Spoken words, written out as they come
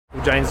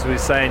Well, James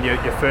was saying your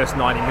first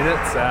 90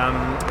 minutes the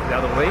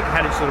other week.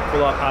 How did you sort of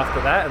pull up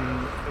after that? And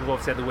we've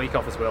obviously had the week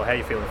off as well. How are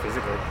you feeling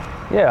physically?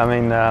 Yeah, I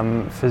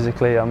mean,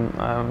 physically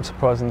I'm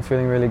surprisingly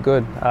feeling really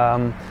good.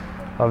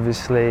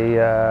 Obviously,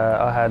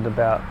 I had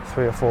about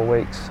 3 or 4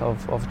 weeks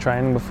of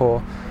training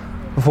before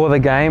the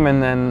game,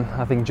 and then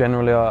I think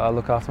generally I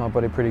look after my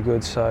body pretty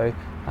good. So,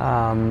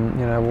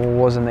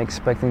 wasn't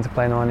expecting to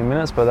play 90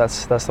 minutes, but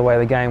that's the way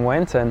the game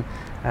went, and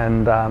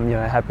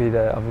happy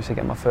to obviously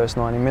get my first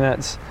 90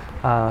 minutes.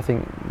 I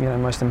think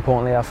most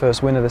importantly our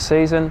first win of the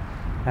season,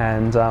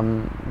 and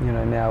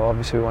now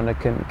obviously we want to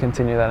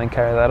continue that and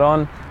carry that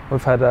on.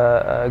 We've had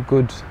a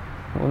good.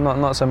 Well,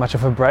 not so much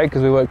of a break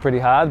because we worked pretty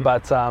hard,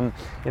 but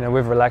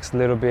we've relaxed a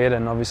little bit,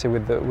 and obviously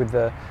with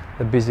the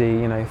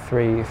busy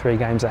three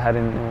games I had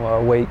in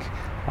a week,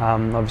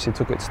 obviously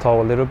took its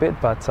toll a little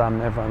bit, but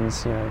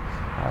everyone's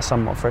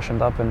somewhat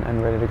freshened up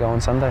and ready to go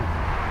on Sunday.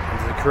 And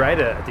does it create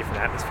a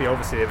different atmosphere?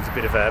 Obviously there was a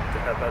bit of a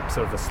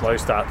sort of a slow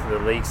start to the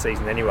league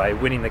season anyway,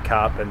 winning the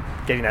cup and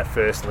getting that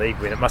first league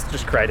win. It must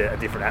just create a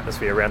different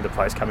atmosphere around the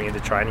place coming into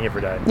training every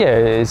day. Yeah,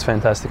 it's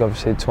fantastic,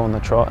 obviously, to on the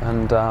trot,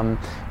 and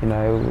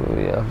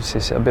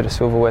obviously a bit of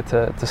silverware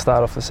to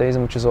start off the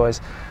season, which is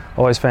always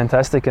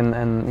fantastic, and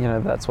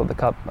that's what the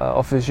cup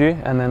offers you.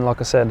 And then,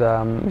 like I said,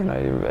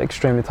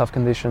 extremely tough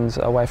conditions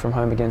away from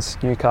home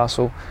against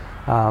Newcastle,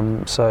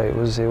 so it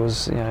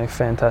was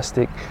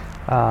fantastic.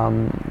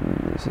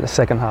 The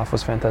second half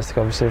was fantastic.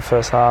 Obviously, the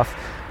first half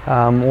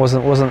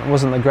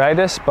wasn't the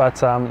greatest,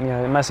 but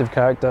massive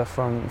character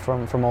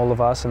from all of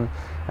us and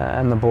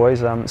the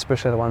boys,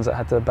 especially the ones that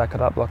had to back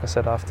it up. Like I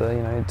said, after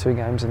 2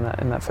 games in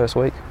that first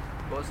week.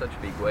 It was such a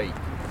big week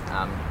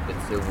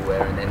with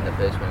silverware and then the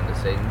first win of the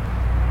season.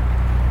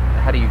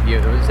 How do you view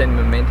it? Was any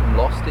momentum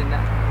lost in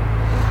that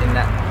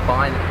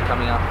fine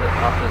coming after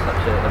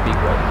such a big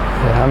week?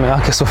 Yeah, I mean, I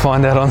guess we'll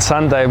find out on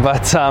Sunday.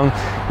 But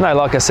no,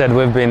 like I said,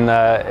 we've been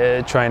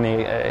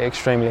training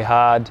extremely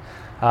hard.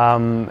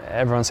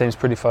 Everyone seems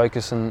pretty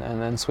focused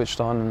and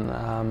switched on.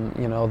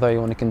 And, although you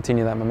want to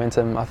continue that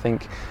momentum, I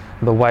think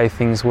the way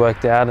things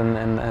worked out, and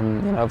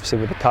obviously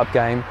with the cup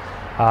game,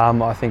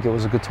 I think it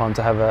was a good time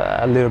to have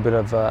a little bit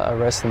of a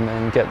rest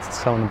and get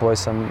some of the boys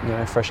some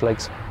fresh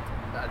legs.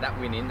 That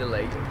win in the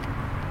league,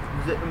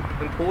 was it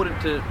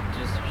important to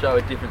just show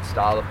a different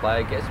style of play?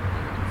 I guess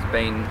it's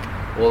been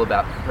all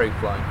about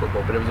free-flowing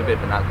football, but it was a bit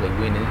of an ugly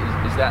win.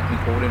 Is that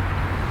important?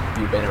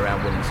 You've been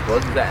around winning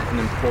squads. Is that an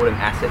important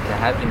asset to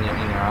have in your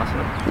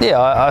arsenal?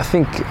 Yeah,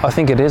 I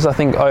think it is. I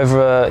think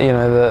over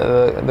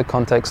the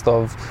context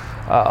of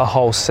a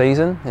whole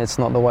season, it's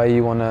not the way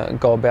you want to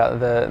go about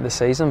the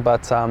season,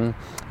 but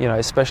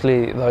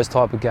especially those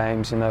type of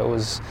games, it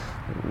was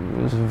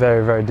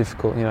very, very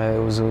difficult.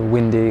 It was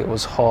windy, it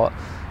was hot,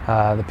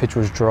 the pitch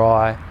was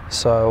dry,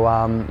 so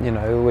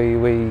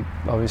we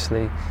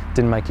obviously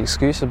didn't make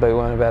excuses, but we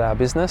weren't about our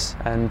business,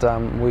 and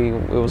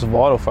it was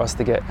vital for us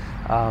to get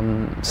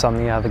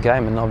something out of the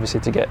game, and obviously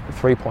to get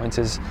 3 points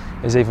is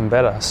even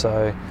better.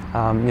 So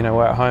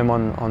we're at home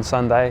on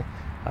Sunday.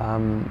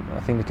 I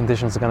think the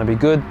conditions are going to be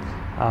good,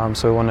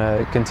 so we want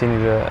to continue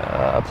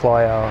to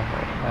apply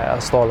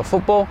our style of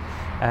football,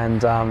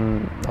 and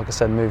like I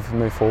said,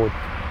 move forward.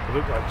 It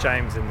looked like,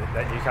 James, in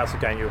that Newcastle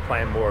game you were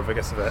playing more of, I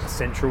guess, of a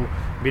central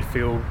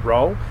midfield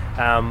role.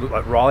 Looked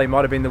like Riley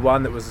might have been the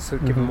one that was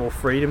sort of given more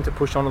freedom to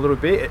push on a little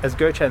bit. As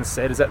Gerchan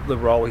said, is that the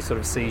role he sort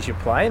of sees you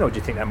playing, or do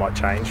you think that might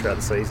change throughout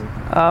the season?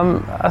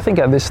 I think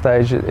at this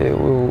stage it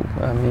will.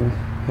 I mean,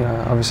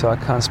 obviously I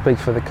can't speak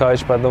for the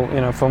coach, but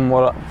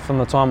from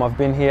the time I've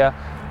been here,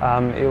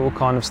 it will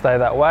kind of stay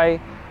that way.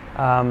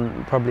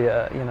 Probably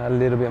a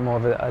little bit more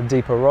of a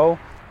deeper role,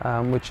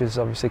 which is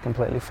obviously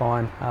completely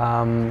fine.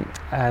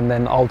 And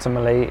then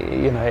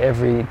ultimately,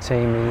 every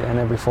team and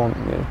every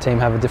team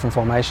have a different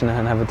formation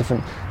and have a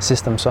different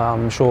system. So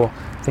I'm sure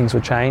things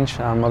will change.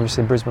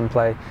 Obviously, Brisbane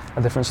play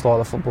a different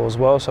style of football as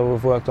well. So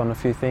we've worked on a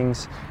few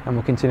things, and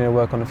we'll continue to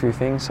work on a few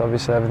things.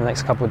 Obviously, over the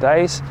next couple of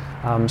days.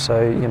 I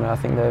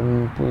think there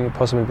will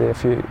possibly be a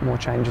few more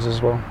changes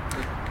as well.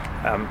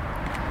 I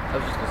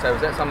was just going to say,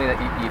 was that something that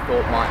you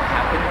thought might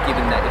happen,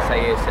 given that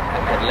SAS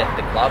had left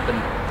the club and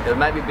there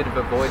may be a bit of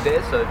a void there?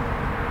 So,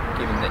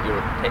 given that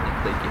you're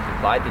technically gifted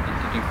player, did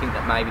you think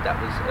that maybe that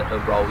was a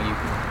role you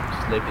could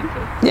slip into?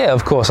 Yeah,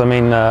 of course. I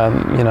mean,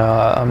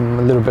 I'm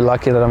a little bit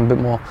lucky that I'm a bit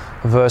more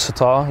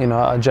versatile.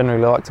 I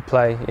generally like to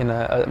play in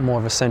a more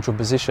of a central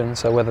position.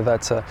 So whether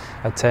that's a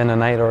 10,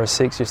 an 8 or a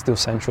 6, you're still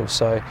central.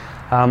 So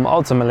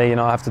ultimately,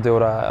 I have to do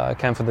what I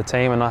can for the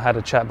team. And I had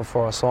a chat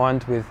before I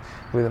signed with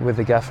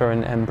the gaffer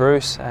and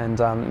Bruce, and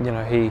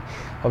he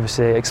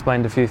obviously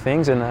explained a few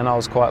things, and I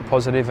was quite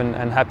positive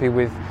and happy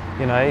with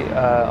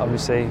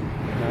obviously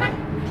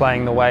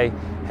playing the way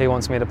he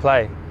wants me to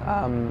play.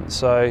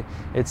 So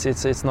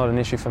it's not an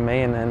issue for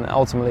me, and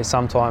ultimately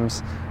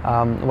sometimes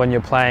when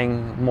you're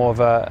playing more of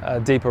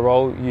a deeper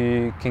role,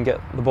 you can get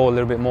the ball a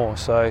little bit more.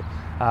 So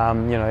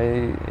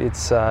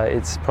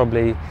it's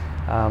probably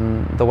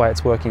the way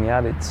it's working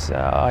out,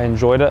 I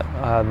enjoyed it.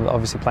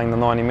 Obviously playing the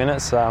 90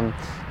 minutes, I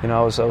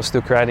was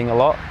still creating a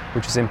lot,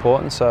 which is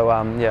important. So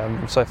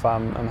so far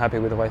I'm happy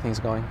with the way things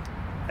are going.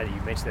 And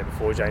you mentioned there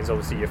before, James,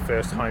 obviously your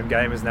first home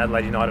game as an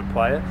Adelaide United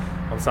player.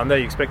 On Sunday,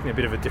 you're expecting a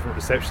bit of a different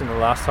reception than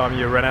the last time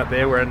you ran out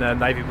there wearing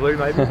navy blue,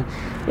 maybe?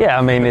 Yeah,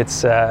 I mean,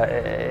 it's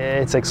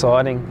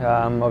exciting,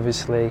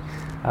 obviously,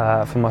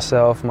 for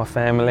myself, my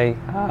family.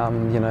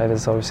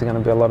 There's obviously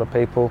going to be a lot of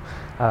people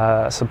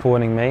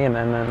supporting me, and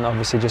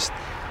obviously just,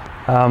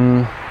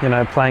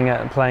 playing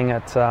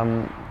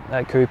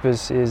at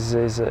Cooper's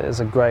is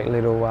a great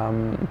little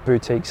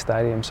boutique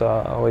stadium, so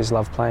I always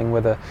love playing,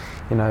 whether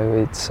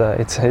it's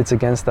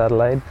against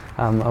Adelaide.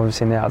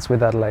 Obviously now it's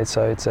with Adelaide,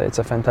 so it's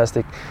a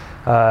fantastic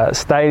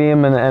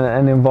stadium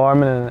and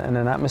environment and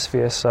an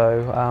atmosphere.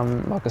 So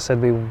like I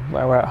said,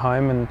 we're at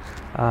home, and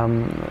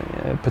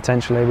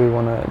potentially we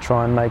want to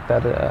try and make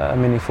that a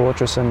mini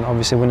fortress, and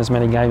obviously win as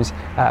many games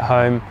at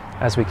home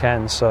as we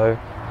can. So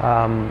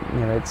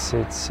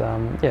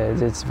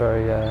it's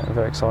very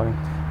exciting.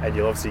 And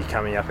you're obviously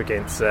coming up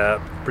against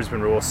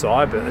Brisbane Roar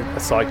side, but a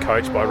side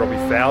coached by Robbie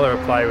Fowler, a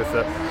player with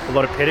a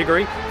lot of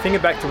pedigree.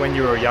 Thinking back to when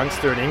you were a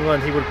youngster in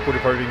England, he would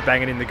have probably been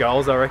banging in the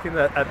goals, I reckon,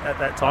 at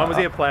that time. Was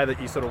he a player that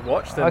you sort of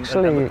watched and looked at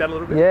a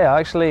little bit? Yeah, I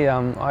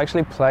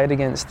actually played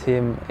against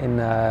him in,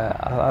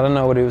 I don't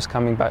know what he was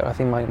coming back, I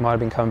think he might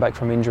have been coming back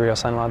from injury or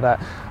something like that.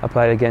 I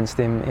played against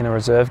him in a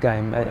reserve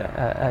game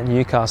at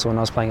Newcastle when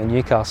I was playing at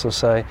Newcastle,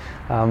 so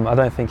I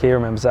don't think he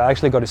remembers that. I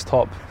actually got his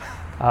top.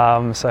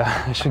 So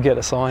I should get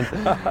it signed.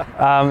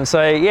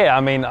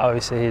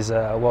 Obviously he's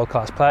a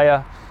world-class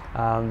player.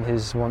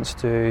 He wants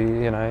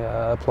to,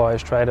 apply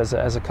his trade as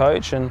a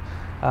coach, and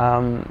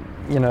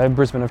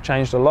Brisbane have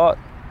changed a lot.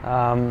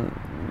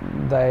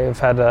 They've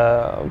had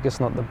I guess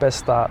not the best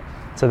start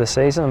to the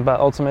season, but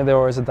ultimately they're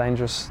always a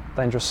dangerous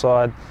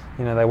side.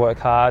 They work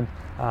hard.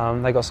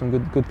 They got some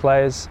good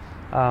players.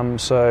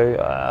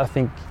 I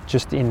think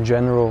just in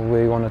general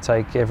we want to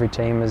take every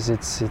team as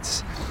it's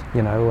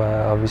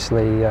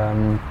obviously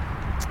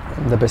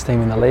the best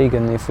team in the league,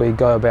 and if we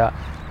go about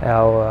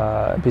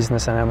our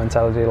business and our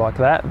mentality like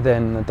that,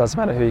 then it doesn't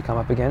matter who you come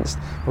up against.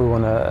 We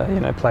want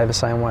to play the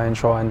same way and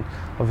try and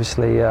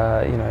obviously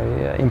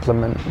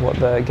implement what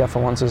the gaffer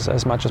wants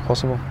as much as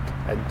possible.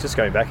 And just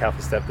going back half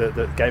a step,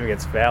 the game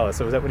against Fowler,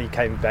 so was that when he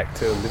came back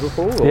to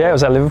Liverpool? Or? Yeah, it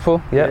was at Liverpool.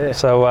 Yeah.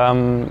 So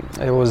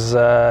it was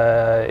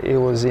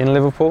in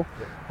Liverpool,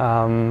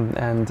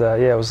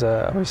 it was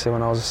obviously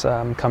when I was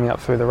coming up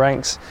through the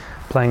ranks,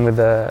 playing with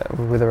the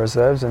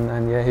reserves,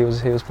 and he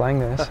was playing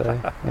there. So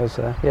it was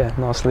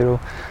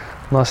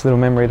nice little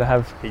memory to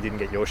have. He didn't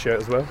get your shirt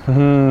as well?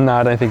 No,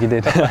 I don't think he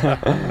did. Hanging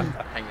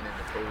in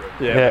the pool room.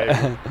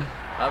 Yeah.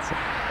 Have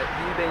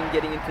you been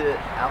getting into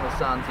Al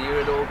Hassan's ear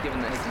at all, given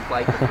that he can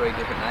play for 3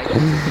 different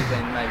nations? Have you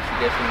been maybe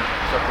suggesting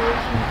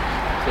Socceroos and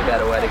too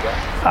bad a way to go?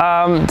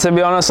 To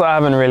be honest, I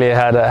haven't really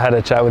had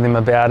a chat with him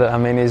about it. I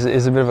mean, he's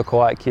a bit of a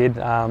quiet kid.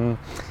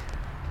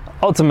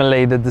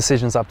 Ultimately, the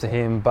decision's up to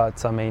him,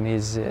 but I mean,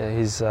 he's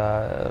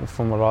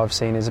from what I've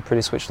seen, he's a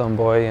pretty switched-on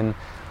boy, and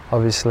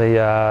obviously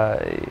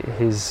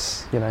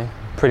he's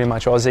pretty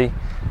much Aussie.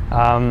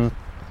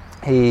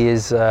 He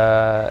is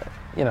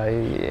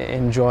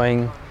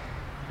enjoying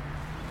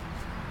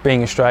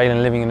being Australian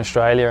and living in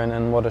Australia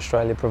and what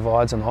Australia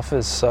provides and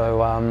offers.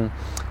 So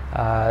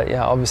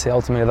obviously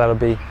ultimately that'll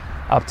be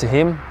up to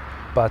him,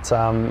 but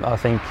I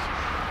think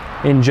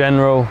in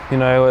general,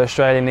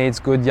 Australia needs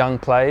good young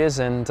players,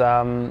 and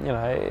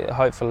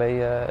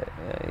hopefully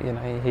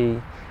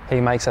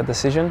he makes that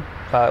decision.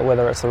 But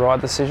whether it's the right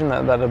decision,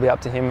 that'll be up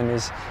to him and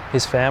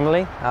his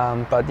family.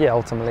 But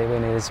ultimately we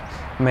need as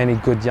many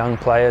good young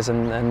players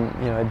and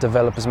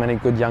develop as many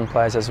good young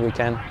players as we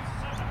can.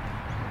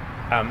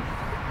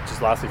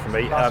 Just lastly from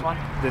me,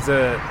 there's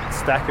a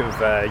stack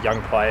of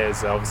young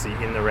players obviously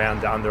in and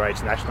around the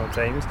underage national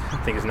teams. I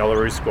think there's an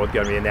Olaroo squad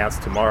going to be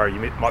announced tomorrow. You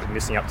might be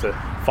missing up to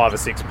 5 or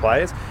 6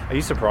 players. Are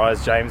you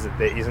surprised, James, that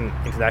there isn't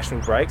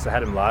international breaks? I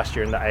had them last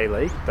year in the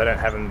A-League. They don't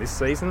have them this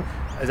season.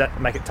 Does that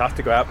make it tough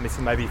to go out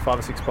missing maybe 5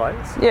 or 6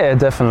 players? Yeah,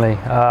 definitely.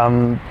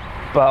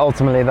 But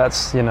ultimately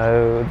that's,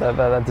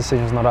 that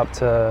decision's not up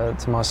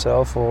to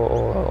myself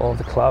or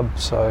the club.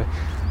 So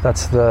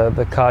that's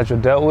the cards you're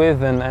dealt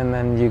with, and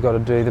then you've got to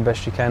do the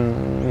best you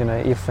can,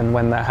 if and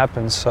when that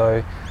happens.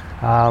 So,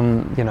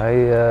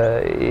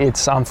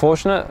 it's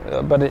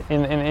unfortunate, but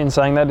in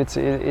saying that,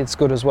 it's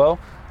good as well.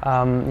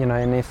 And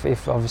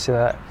if obviously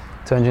that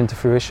turns into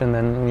fruition,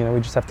 then we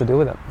just have to deal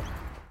with it.